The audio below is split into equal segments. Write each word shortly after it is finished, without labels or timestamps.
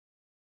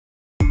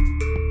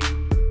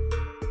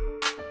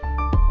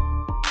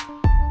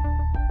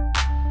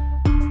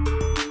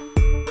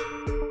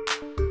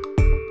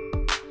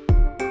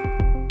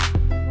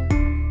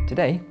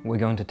Today, we're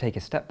going to take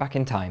a step back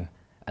in time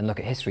and look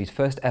at history's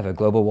first ever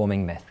global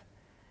warming myth.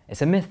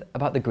 It's a myth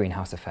about the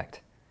greenhouse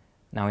effect.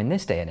 Now, in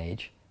this day and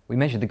age, we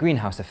measure the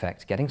greenhouse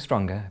effect getting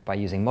stronger by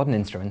using modern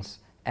instruments,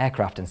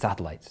 aircraft and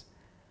satellites.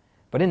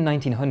 But in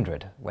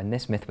 1900, when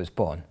this myth was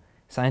born,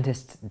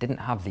 scientists didn't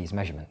have these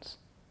measurements.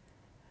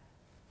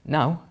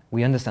 Now,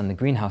 we understand the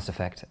greenhouse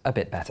effect a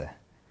bit better.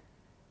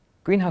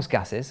 Greenhouse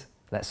gases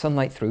let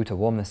sunlight through to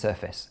warm the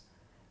surface.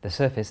 The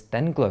surface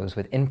then glows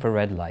with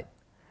infrared light.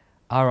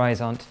 Our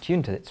eyes aren't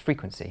tuned to its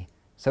frequency,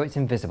 so it's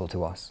invisible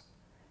to us.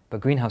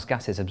 But greenhouse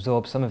gases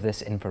absorb some of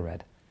this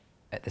infrared.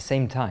 At the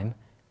same time,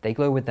 they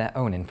glow with their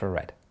own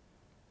infrared.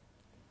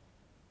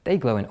 They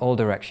glow in all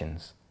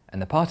directions,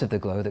 and the part of the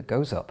glow that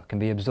goes up can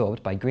be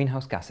absorbed by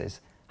greenhouse gases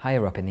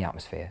higher up in the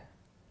atmosphere.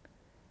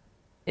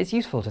 It's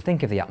useful to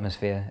think of the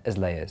atmosphere as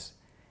layers.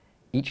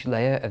 Each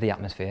layer of the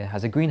atmosphere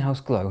has a greenhouse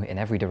glow in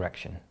every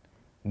direction.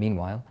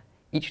 Meanwhile,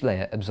 each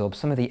layer absorbs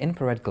some of the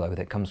infrared glow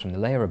that comes from the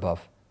layer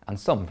above and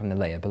some from the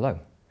layer below.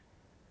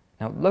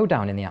 Now, low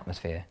down in the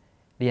atmosphere,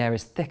 the air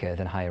is thicker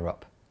than higher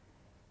up.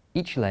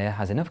 Each layer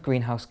has enough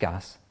greenhouse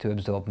gas to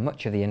absorb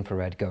much of the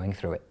infrared going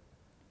through it.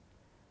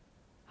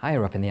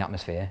 Higher up in the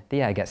atmosphere,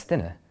 the air gets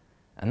thinner,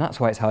 and that's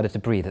why it's harder to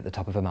breathe at the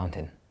top of a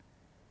mountain.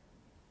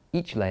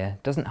 Each layer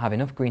doesn't have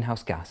enough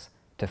greenhouse gas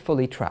to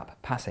fully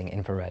trap passing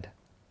infrared.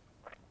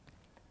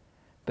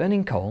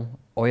 Burning coal,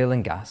 oil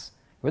and gas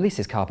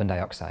releases carbon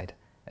dioxide,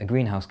 a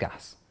greenhouse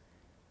gas.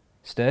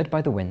 Stirred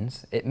by the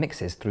winds, it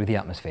mixes through the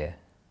atmosphere.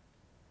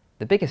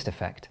 The biggest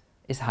effect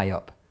is high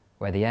up,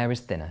 where the air is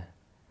thinner.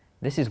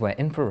 This is where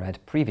infrared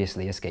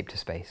previously escaped to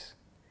space.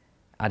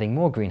 Adding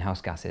more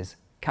greenhouse gases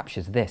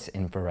captures this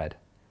infrared.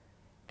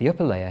 The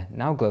upper layer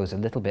now glows a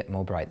little bit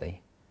more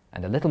brightly,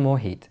 and a little more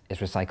heat is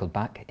recycled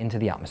back into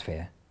the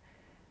atmosphere.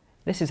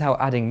 This is how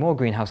adding more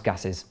greenhouse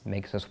gases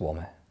makes us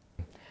warmer.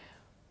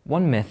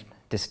 One myth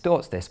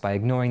distorts this by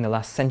ignoring the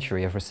last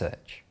century of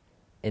research.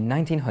 In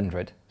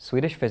 1900,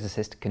 Swedish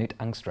physicist Knut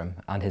Ångström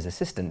and his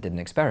assistant did an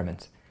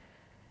experiment.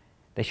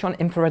 They shone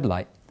infrared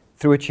light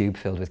through a tube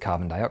filled with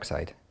carbon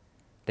dioxide.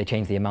 They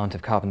changed the amount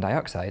of carbon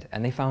dioxide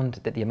and they found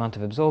that the amount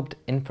of absorbed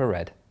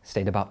infrared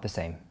stayed about the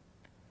same.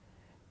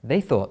 They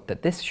thought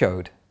that this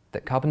showed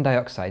that carbon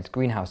dioxide's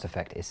greenhouse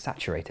effect is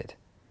saturated,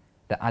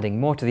 that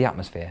adding more to the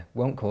atmosphere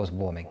won't cause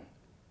warming.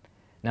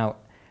 Now,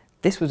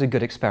 this was a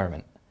good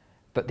experiment,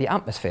 but the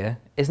atmosphere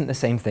isn't the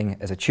same thing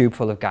as a tube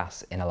full of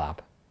gas in a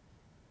lab.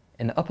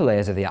 In the upper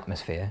layers of the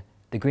atmosphere,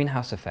 the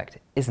greenhouse effect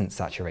isn't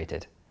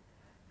saturated.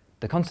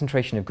 The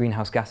concentration of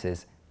greenhouse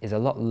gases is a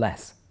lot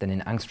less than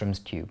in Ångström's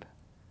tube.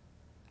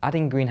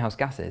 Adding greenhouse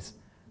gases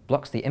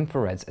blocks the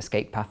infrared's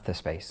escape path to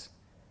space.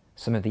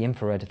 Some of the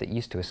infrared that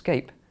used to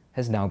escape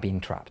has now been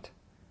trapped,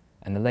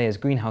 and the layer's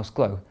greenhouse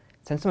glow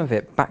sends some of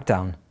it back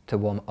down to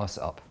warm us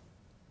up.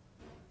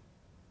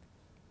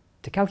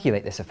 To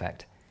calculate this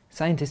effect,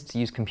 scientists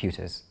use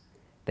computers.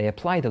 They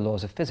apply the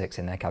laws of physics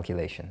in their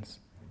calculations.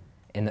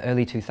 In the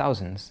early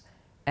 2000s,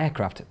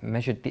 aircraft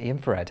measured the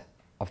infrared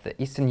of the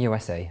eastern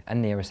USA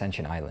and near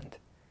Ascension Island.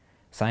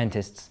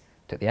 Scientists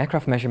took the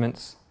aircraft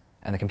measurements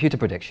and the computer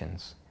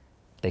predictions.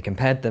 They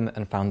compared them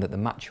and found that the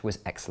match was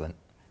excellent.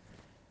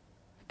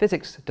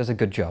 Physics does a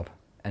good job,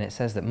 and it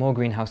says that more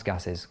greenhouse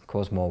gases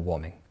cause more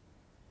warming.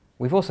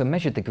 We've also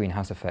measured the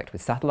greenhouse effect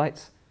with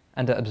satellites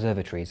and at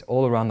observatories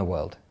all around the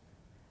world.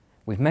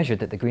 We've measured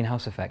that the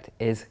greenhouse effect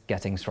is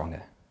getting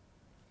stronger.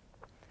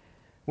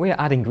 We are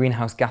adding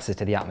greenhouse gases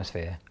to the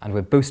atmosphere, and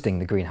we're boosting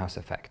the greenhouse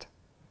effect.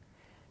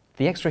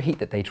 The extra heat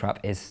that they trap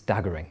is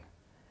staggering.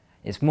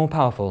 It's more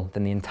powerful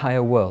than the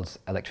entire world's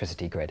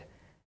electricity grid.